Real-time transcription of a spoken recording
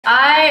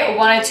I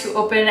wanted to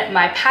open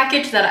my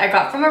package that I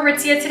got from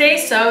Aritzia today,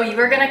 so you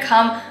are gonna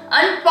come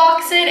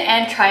unbox it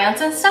and try on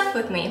some stuff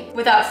with me.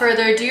 Without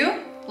further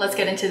ado, let's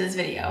get into this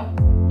video.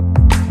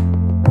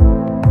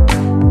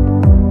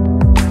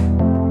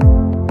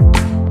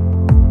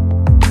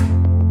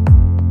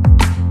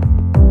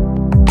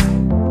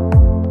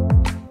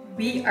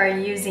 We are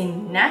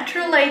using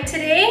natural light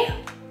today.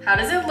 How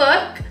does it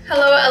look?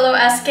 Hello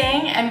LOS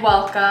gang and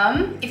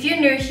welcome. If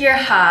you're new here,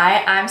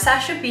 hi, I'm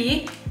Sacha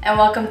B and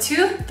welcome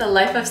to the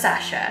Life of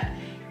Sacha.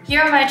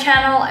 Here on my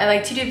channel, I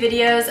like to do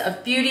videos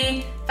of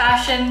beauty,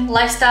 fashion,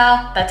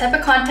 lifestyle, that type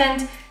of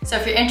content. So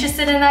if you're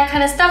interested in that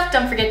kind of stuff,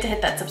 don't forget to hit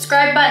that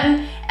subscribe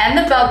button and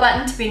the bell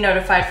button to be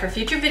notified for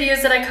future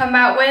videos that I come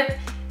out with.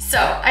 So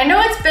I know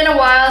it's been a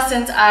while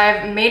since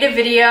I've made a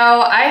video.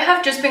 I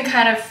have just been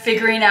kind of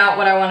figuring out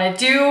what I want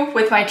to do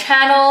with my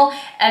channel,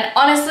 and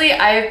honestly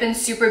I have been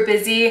super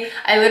busy.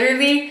 I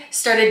literally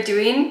started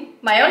doing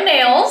my own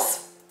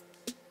nails.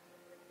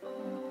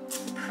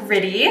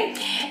 Pretty.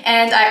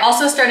 And I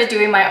also started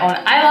doing my own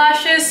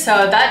eyelashes,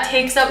 so that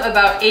takes up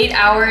about 8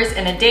 hours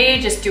in a day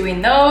just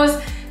doing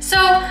those. So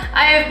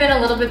I have been a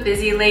little bit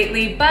busy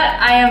lately, but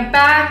I am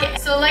back.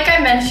 So like I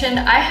mentioned,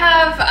 I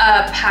have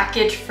a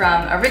package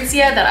from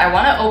Aritzia that I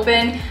want to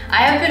open.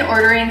 I have been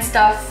ordering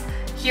stuff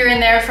here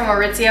and there from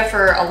Aritzia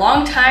for a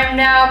long time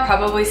now,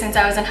 probably since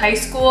I was in high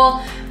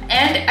school.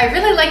 And I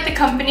really like the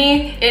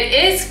company. It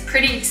is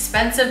pretty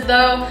expensive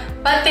though,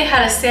 but they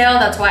had a sale.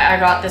 That's why I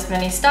got this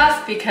many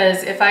stuff,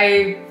 because if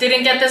I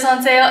didn't get this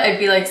on sale, it'd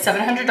be like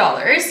 $700.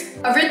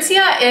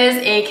 Aritzia is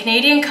a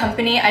Canadian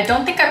company. I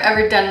don't think I've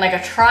ever done like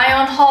a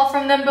try-on haul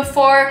from them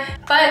before,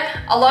 but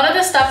a lot of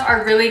the stuff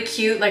are really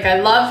cute. Like I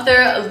love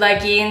their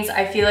leggings.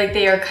 I feel like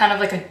they are kind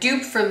of like a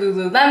dupe for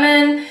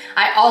Lululemon.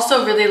 I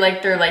also really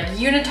like their like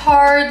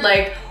unitard,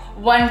 like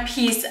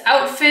one-piece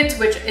outfits,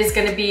 which is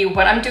gonna be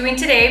what I'm doing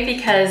today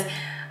because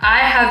I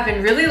have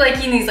been really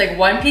liking these like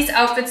one-piece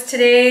outfits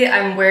today.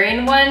 I'm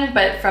wearing one,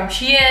 but from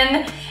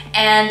Shein,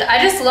 and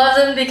I just love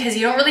them because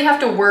you don't really have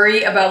to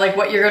worry about like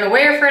what you're gonna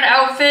wear for an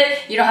outfit.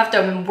 You don't have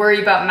to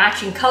worry about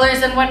matching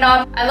colors and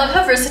whatnot. I love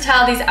how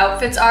versatile these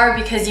outfits are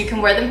because you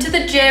can wear them to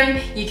the gym,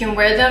 you can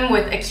wear them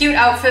with a cute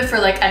outfit for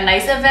like a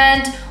nice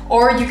event,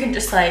 or you can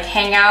just like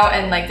hang out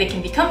and like they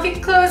can be comfy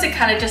clothes. It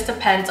kind of just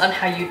depends on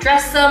how you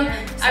dress them.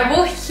 I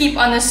will keep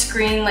on the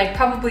screen, like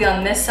probably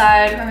on this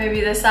side or maybe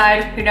this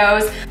side, who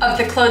knows, of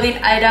the clothing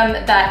item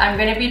that I'm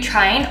gonna be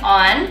trying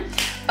on.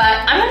 But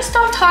I'm gonna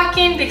stop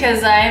talking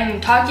because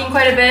I'm talking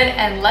quite a bit,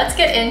 and let's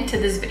get into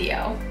this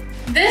video.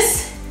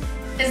 This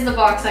is the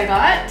box I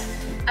got.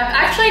 I've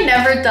actually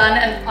never done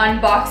an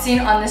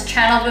unboxing on this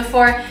channel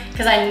before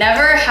because I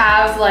never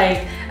have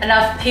like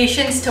enough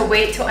patience to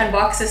wait to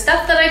unbox the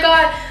stuff that I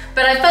got.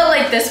 But I felt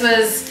like this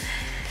was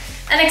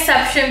an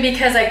exception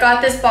because I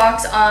got this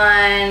box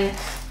on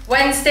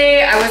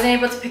Wednesday. I wasn't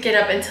able to pick it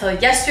up until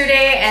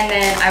yesterday, and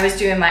then I was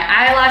doing my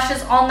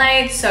eyelashes all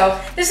night. So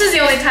this is the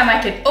only time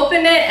I could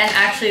open it and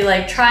actually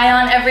like try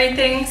on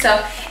everything.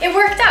 So it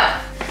worked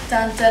out.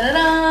 Dun, dun,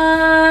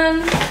 dun,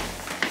 dun.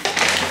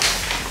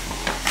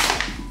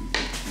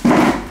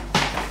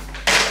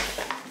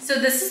 So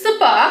this is the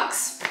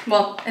box.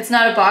 Well, it's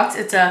not a box,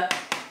 it's a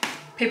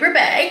paper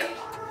bag.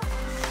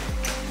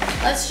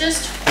 Let's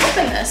just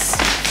open this.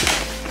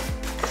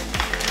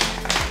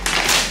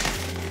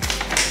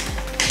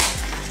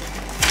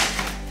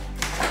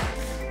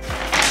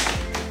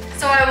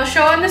 So I will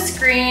show on the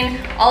screen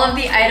all of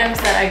the items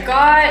that I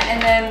got, and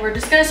then we're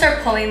just gonna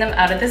start pulling them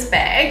out of this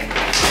bag.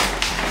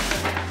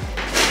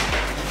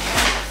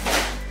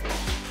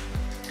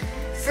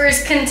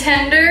 First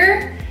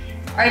contender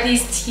are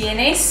these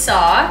TNA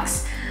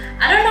socks.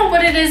 I don't know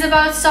what it is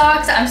about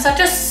socks. I'm such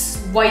a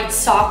white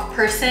sock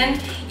person.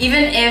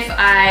 Even if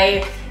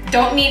I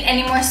don't need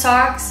any more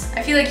socks,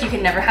 I feel like you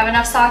can never have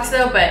enough socks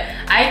though, but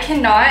I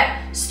cannot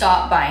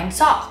stop buying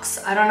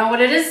socks. I don't know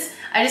what it is.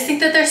 I just think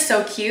that they're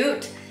so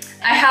cute.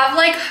 I have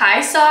like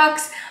high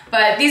socks,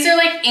 but these are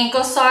like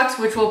ankle socks,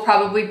 which will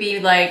probably be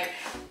like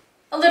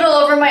a little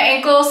over my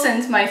ankle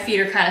since my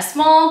feet are kind of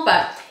small.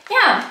 But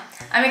yeah,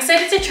 I'm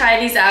excited to try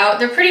these out.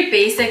 They're pretty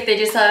basic. They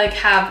just like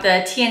have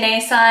the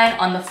TNA sign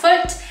on the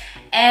foot,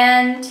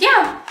 and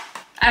yeah.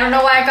 I don't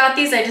know why I got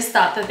these, I just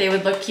thought that they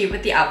would look cute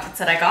with the outfits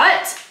that I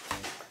got.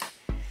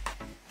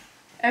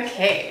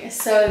 Okay,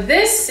 so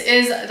this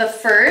is the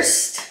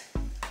first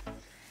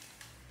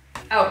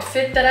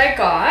outfit that I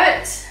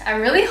got.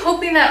 I'm really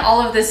hoping that all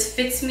of this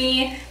fits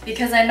me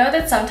because I know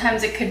that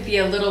sometimes it could be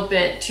a little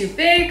bit too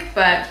big,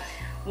 but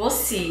we'll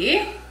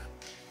see.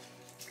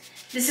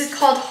 This is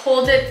called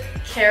Hold It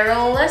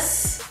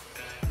Careless.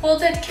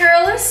 Hold It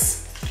Careless.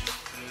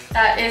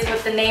 That is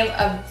what the name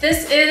of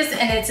this is,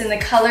 and it's in the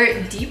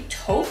color Deep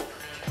Taupe.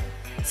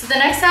 So the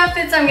next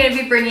outfits I'm gonna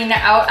be bringing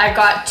out, I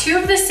got two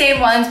of the same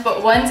ones,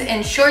 but one's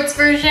in shorts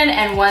version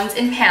and one's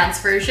in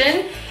pants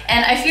version.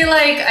 And I feel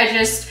like I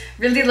just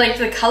really liked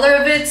the color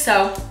of it,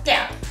 so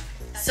yeah.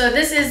 So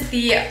this is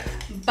the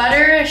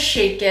Butter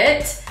Shake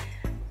It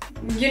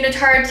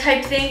unitard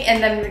type thing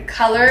in the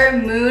color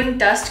Moon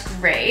Dust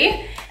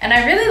Gray. And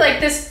I really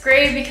like this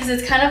gray because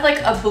it's kind of like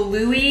a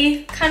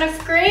bluey kind of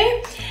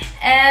gray.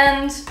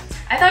 And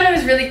I thought it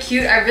was really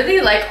cute. I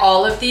really like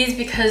all of these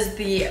because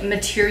the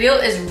material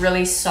is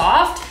really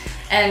soft.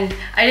 And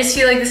I just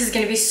feel like this is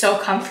gonna be so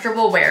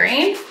comfortable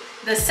wearing.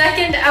 The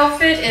second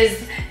outfit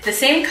is the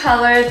same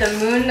color, the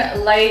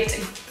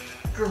Moonlight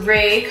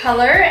Gray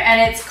color,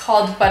 and it's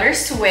called Butter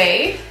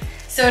Sway.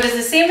 So it is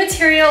the same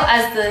material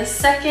as the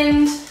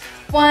second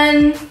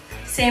one,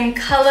 same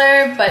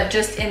color, but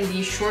just in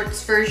the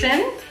shorts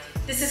version.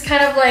 This is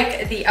kind of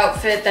like the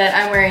outfit that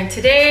I'm wearing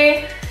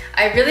today.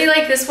 I really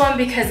like this one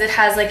because it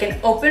has like an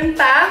open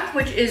back,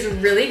 which is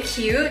really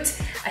cute.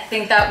 I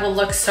think that will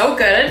look so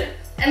good.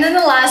 And then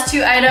the last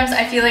two items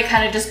I feel like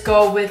kind of just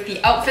go with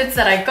the outfits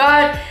that I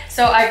got.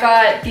 So I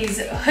got these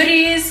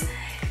hoodies.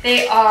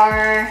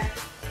 They're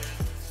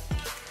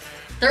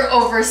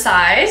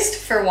oversized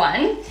for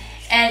one.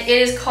 And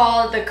it is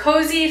called the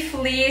Cozy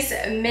Fleece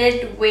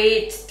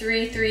Mid-Weight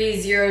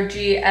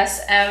 330G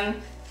SM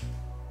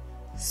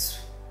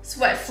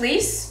Sweat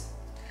Fleece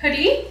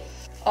hoodie.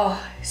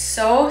 Oh,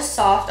 so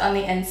soft on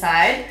the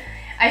inside.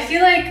 I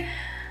feel like,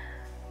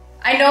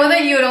 I know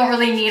that you don't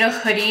really need a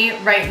hoodie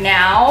right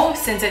now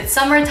since it's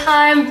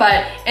summertime,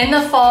 but in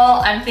the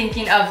fall, I'm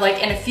thinking of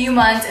like in a few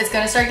months, it's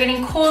gonna start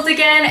getting cold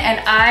again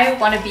and I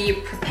wanna be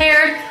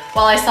prepared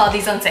while I saw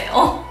these on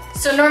sale.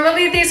 So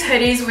normally these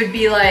hoodies would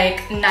be like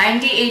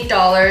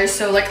 $98,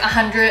 so like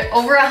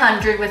over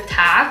 100 with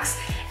tax,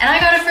 and I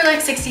got it for like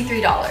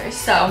 $63.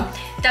 So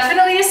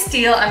definitely a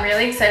steal. I'm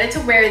really excited to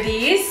wear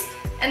these.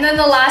 And then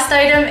the last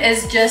item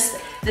is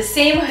just the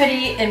same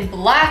hoodie in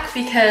black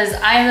because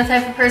I am the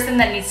type of person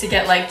that needs to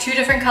get like 2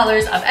 different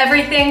colors of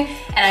everything,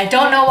 and I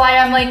don't know why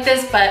I'm like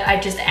this, but I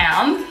just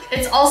am.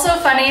 It's also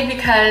funny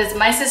because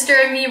my sister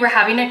and me were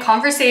having a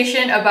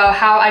conversation about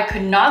how I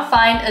could not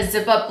find a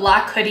zip-up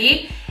black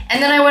hoodie.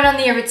 And then I went on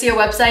the Aritzia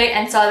website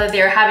and saw that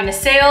they were having a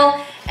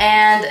sale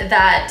and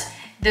that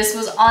this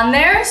was on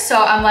there.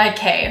 So I'm like,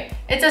 hey,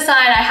 it's a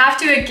sign I have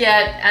to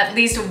get at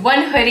least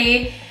one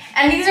hoodie.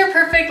 And these are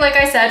perfect, like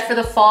I said, for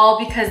the fall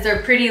because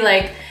they're pretty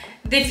like,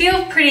 they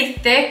feel pretty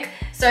thick.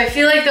 So I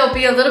feel like they'll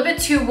be a little bit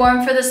too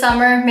warm for the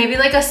summer, maybe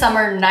like a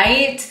summer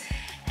night.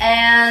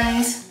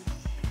 And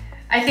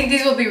I think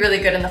these will be really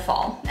good in the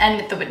fall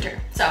and the winter.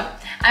 So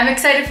I'm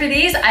excited for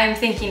these. I'm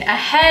thinking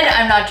ahead.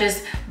 I'm not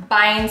just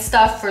buying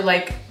stuff for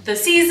like the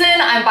season.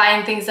 I'm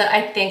buying things that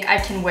I think I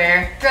can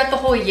wear throughout the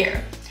whole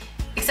year,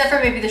 except for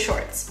maybe the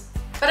shorts.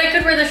 But I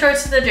could wear the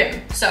shorts to the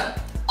gym, so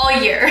all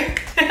year.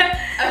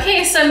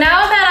 Okay, so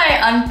now that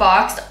I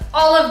unboxed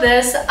all of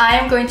this, I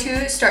am going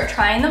to start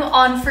trying them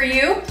on for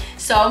you.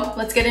 So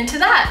let's get into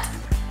that.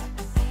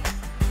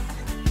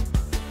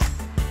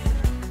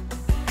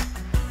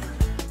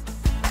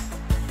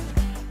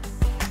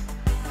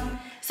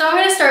 So I'm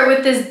gonna start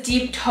with this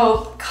deep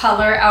taupe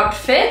color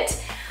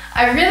outfit.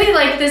 I really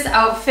like this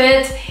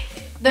outfit.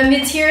 The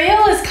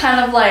material is kind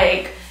of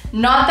like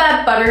not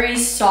that buttery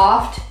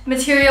soft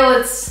material.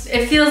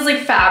 It feels like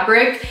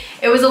fabric.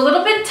 It was a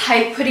little bit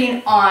tight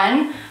putting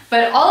on,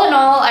 but all in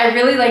all, I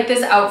really like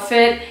this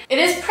outfit. It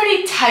is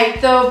pretty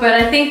tight though, but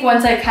I think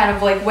once I kind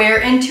of like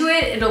wear into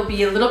it, it'll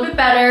be a little bit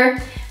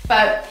better.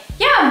 But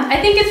yeah, I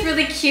think it's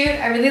really cute.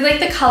 I really like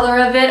the color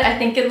of it. I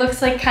think it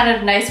looks like kind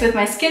of nice with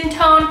my skin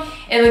tone.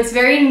 It looks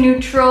very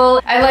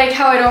neutral. I like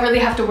how I don't really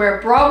have to wear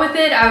a bra with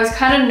it. I was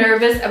kind of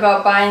nervous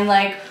about buying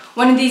like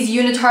one of these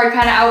unitard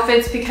kind of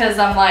outfits because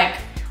I'm like,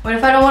 what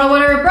if I don't want to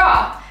wear a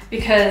bra?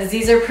 Because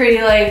these are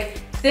pretty like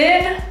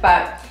thin,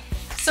 but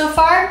so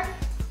far,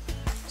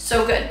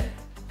 so good.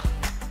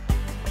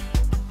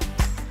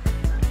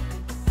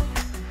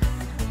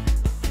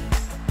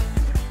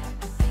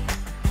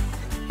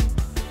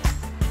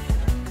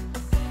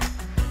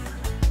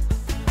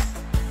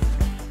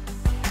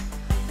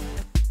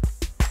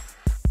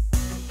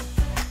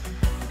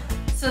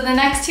 So the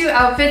next two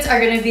outfits are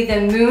gonna be the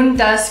Moon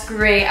Dust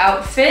Gray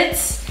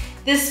outfits.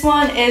 This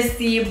one is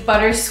the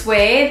Butter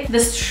Sway,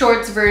 this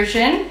shorts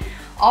version.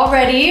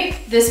 Already,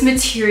 this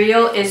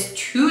material is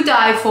to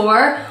die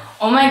for.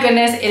 Oh my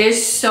goodness, it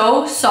is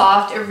so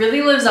soft. It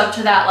really lives up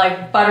to that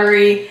like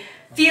buttery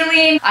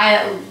feeling.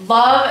 I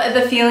love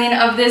the feeling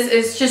of this.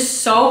 It's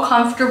just so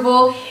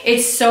comfortable.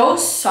 It's so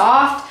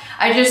soft.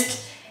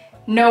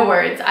 No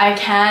words. I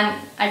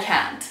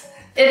can't.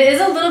 It is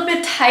a little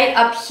bit tight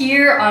up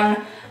here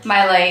on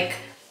my like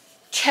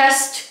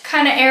chest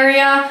kind of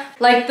area.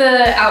 Like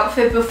the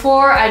outfit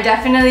before, I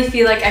definitely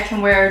feel like I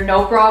can wear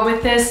no bra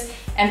with this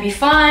and be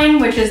fine,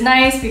 which is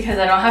nice because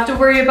I don't have to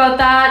worry about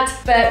that.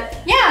 But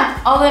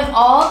yeah, all in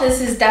all,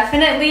 this is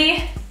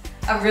definitely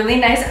a really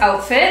nice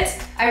outfit.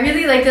 I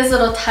really like this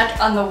little touch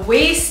on the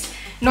waist.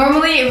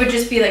 Normally it would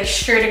just be like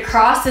straight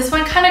across. This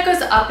one kind of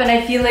goes up and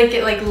I feel like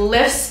it like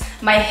lifts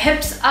my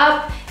hips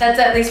up. That's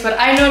at least what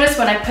I noticed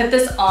when I put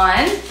this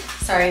on.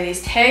 Sorry,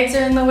 these tags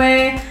are in the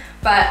way.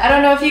 But I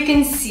don't know if you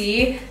can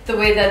see the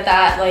way that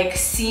that like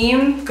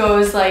seam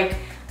goes like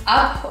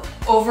up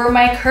over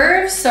my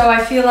curves. So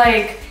I feel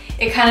like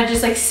it kind of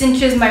just like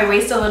cinches my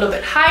waist a little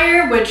bit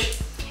higher, which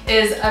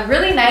is a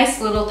really nice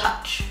little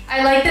touch.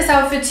 I like this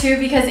outfit too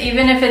because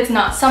even if it's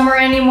not summer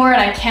anymore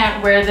and I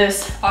can't wear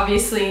this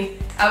obviously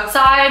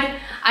outside,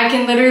 I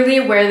can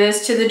literally wear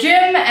this to the gym,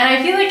 and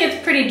I feel like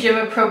it's pretty gym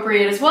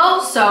appropriate as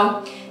well.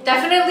 So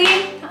definitely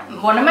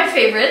one of my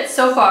favorites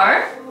so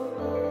far.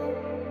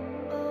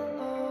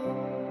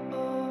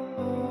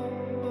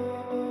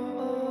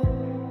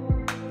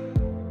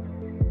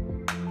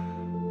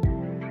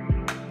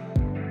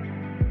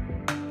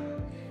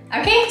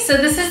 Okay, so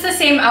this is the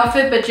same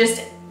outfit but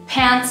just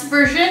pants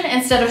version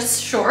instead of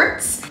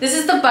shorts. This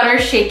is the butter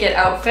shake it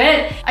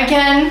outfit.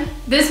 Again,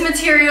 this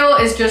material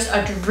is just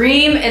a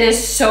dream. It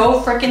is so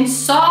freaking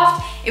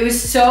soft. It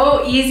was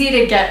so easy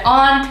to get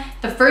on.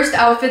 The first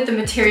outfit, the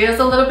material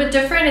is a little bit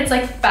different. It's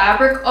like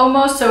fabric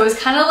almost, so it was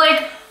kind of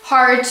like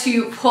hard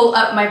to pull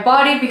up my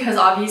body because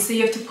obviously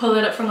you have to pull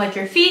it up from like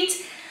your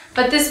feet.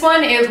 But this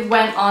one, it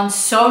went on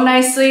so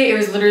nicely. It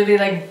was literally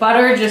like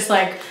butter, just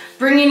like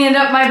bringing it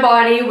up my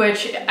body,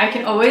 which I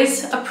can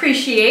always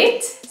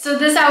appreciate. So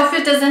this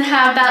outfit doesn't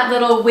have that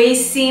little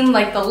waist seam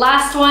like the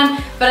last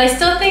one, but I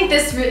still think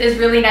this is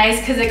really nice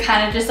because it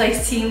kind of just like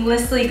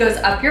seamlessly goes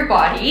up your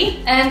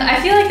body. And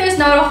I feel like there's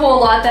not a whole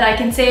lot that I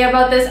can say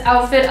about this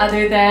outfit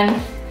other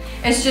than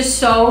it's just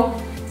so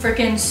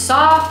freaking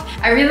soft.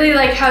 I really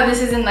like how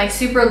this isn't like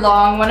super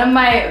long. One of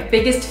my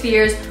biggest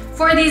fears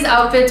for these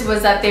outfits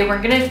was that they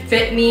weren't gonna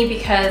fit me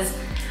because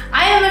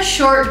I am a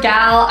short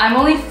gal. I'm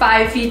only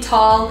 5 feet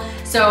tall,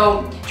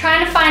 so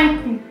trying to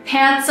find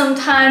pants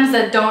sometimes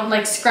that don't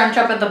like scrunch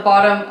up at the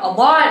bottom a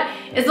lot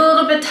is a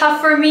little bit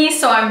tough for me.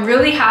 So I'm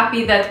really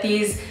happy that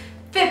these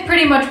fit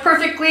pretty much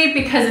perfectly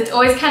because it's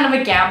always kind of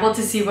a gamble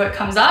to see what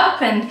comes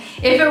up and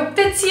if it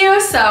fits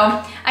you. So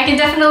I'm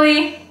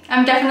definitely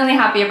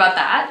happy about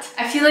that.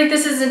 I feel like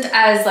this isn't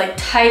as like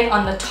tight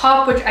on the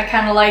top, which I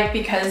kind of like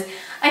because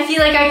I feel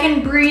like I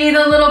can breathe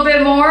a little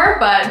bit more,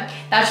 but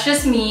that's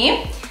just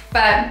me.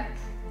 But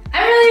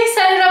I'm really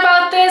excited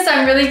about this.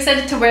 I'm really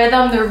excited to wear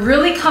them. They're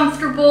really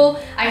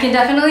comfortable. I can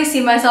definitely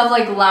see myself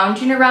like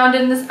lounging around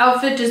in this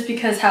outfit just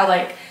because how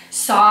like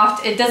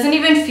soft. It doesn't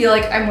even feel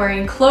like I'm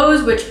wearing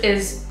clothes, which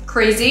is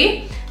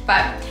crazy.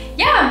 But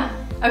yeah.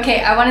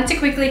 Okay, I wanted to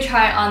quickly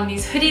try on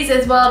these hoodies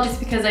as well just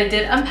because I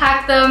did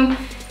unpack them.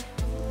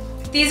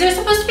 These are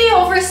supposed to be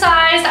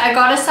oversized. I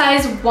got a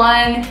size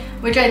 1,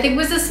 which I think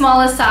was the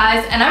smallest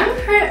size, and I'm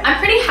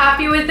pretty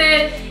happy with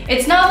it.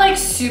 It's not like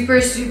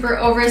super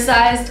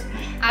oversized.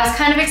 I was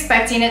kind of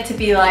expecting it to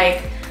be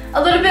like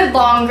a little bit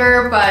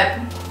longer, but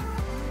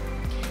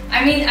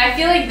I mean, I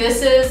feel like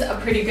this is a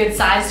pretty good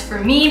size for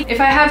me.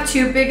 If I have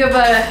too big of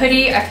a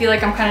hoodie, I feel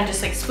like I'm kind of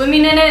just like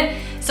swimming in it.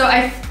 So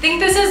I think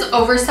this is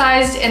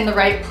oversized in the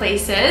right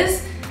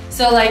places.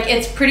 So like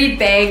it's pretty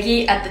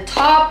baggy at the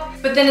top,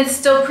 but then it's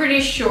still pretty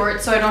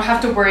short, so I don't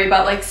have to worry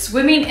about like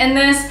swimming in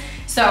this.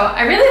 So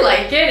I really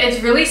like it.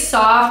 It's really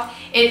soft.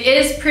 It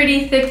is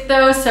pretty thick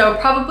though, so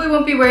probably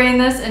won't be wearing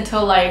this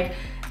until like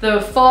the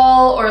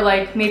fall or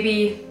like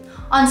maybe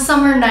on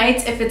summer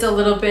nights if it's a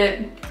little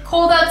bit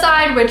cold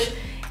outside, which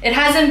it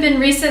hasn't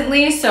been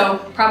recently, so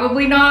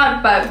probably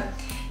not. But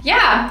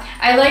yeah,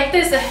 I like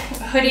this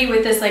hoodie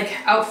with this like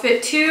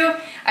outfit too.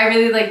 I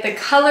really like the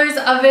colors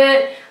of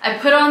it. I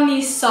put on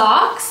these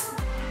socks.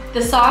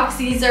 The socks,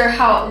 these are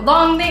how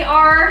long they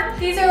are.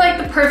 These are like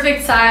the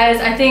perfect size.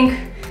 I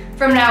think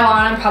from now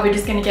on, I'm probably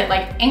just gonna get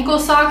like ankle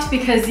socks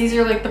because these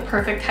are like the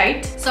perfect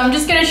height. So I'm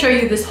just gonna show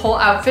you this whole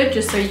outfit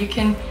just so you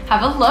can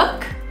have a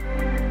look.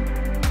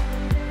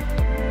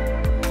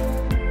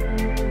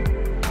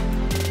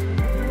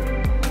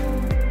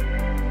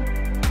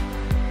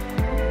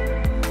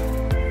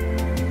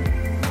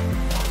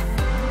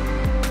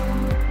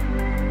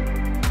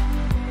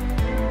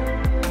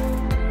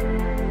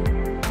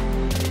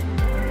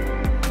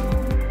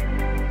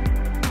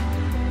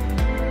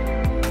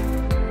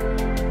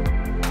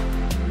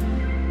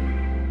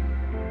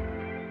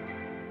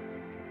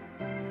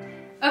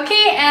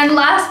 Okay, and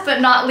last but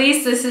not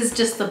least, this is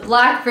just the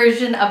black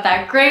version of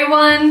that gray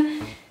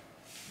one.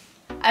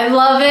 I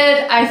love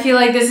it. I feel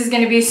like this is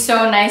gonna be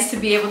so nice to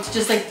be able to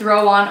just like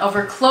throw on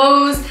over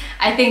clothes.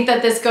 I think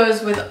that this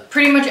goes with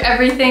pretty much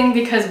everything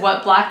because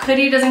what black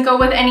hoodie doesn't go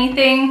with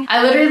anything?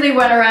 I literally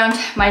went around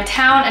my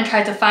town and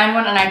tried to find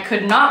one and I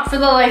could not for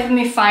the life of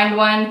me find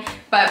one,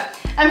 but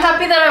I'm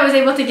happy that I was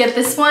able to get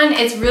this one.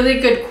 It's really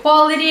good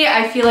quality.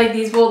 I feel like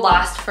these will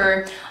last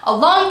for a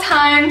long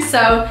time. So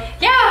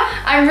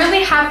yeah, I'm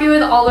really happy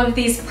with all of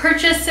these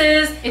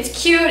purchases.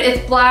 It's cute,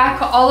 it's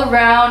black all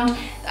around.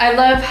 I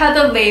love how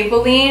the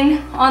labeling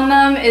on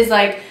them is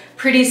like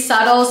pretty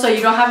subtle, so you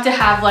don't have to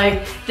have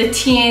like the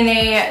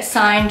TNA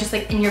sign just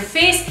like in your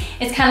face.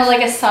 It's kind of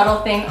like a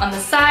subtle thing on the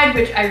side,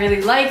 which I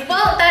really like.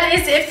 Well, that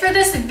is it for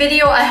this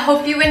video. I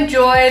hope you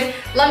enjoyed.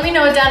 Let me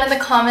know down in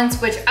the comments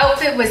which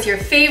outfit was your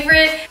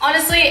favorite.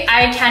 Honestly,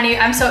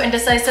 I'm so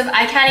indecisive.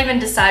 I can't even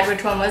decide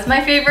which one was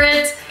my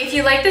favorite. If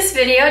you like this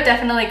video,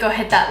 definitely go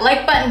hit that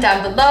like button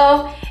down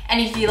below. And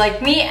if you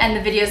like me and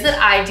the videos that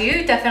I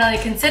do, definitely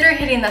consider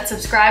hitting that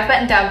subscribe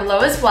button down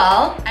below as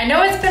well. I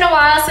know it's been a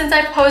while since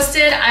I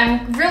posted.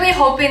 I'm really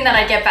hoping that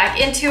I get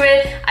back into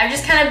it. I've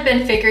just kind of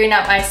been figuring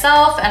out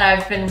myself, and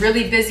I've been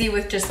really busy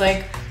with just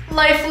like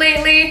life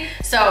lately.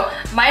 So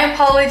my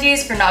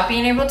apologies for not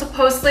being able to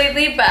post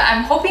lately, but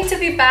I'm hoping to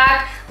be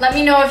back. Let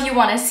me know if you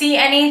want to see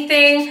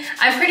anything.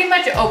 I'm pretty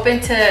much open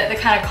to the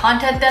kind of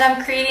content that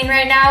I'm creating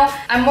right now.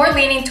 I'm more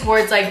leaning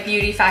towards like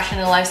beauty, fashion,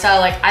 and lifestyle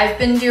like I've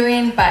been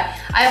doing, but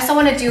I also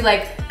want to do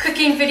like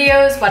cooking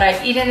videos, what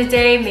I eat in a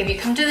day, maybe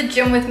come to the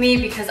gym with me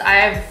because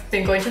I've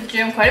been going to the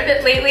gym quite a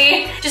bit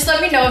lately. Just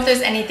let me know if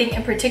there's anything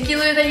in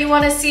particular that you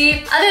want to see.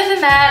 Other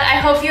than that, I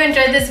hope you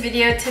enjoyed this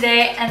video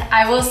today, and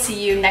I will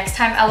see you next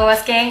time,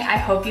 LOS gang. I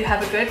hope you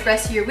have a good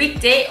rest of your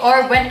weekday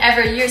or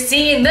whenever you're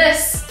seeing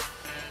this.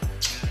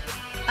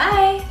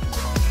 Bye!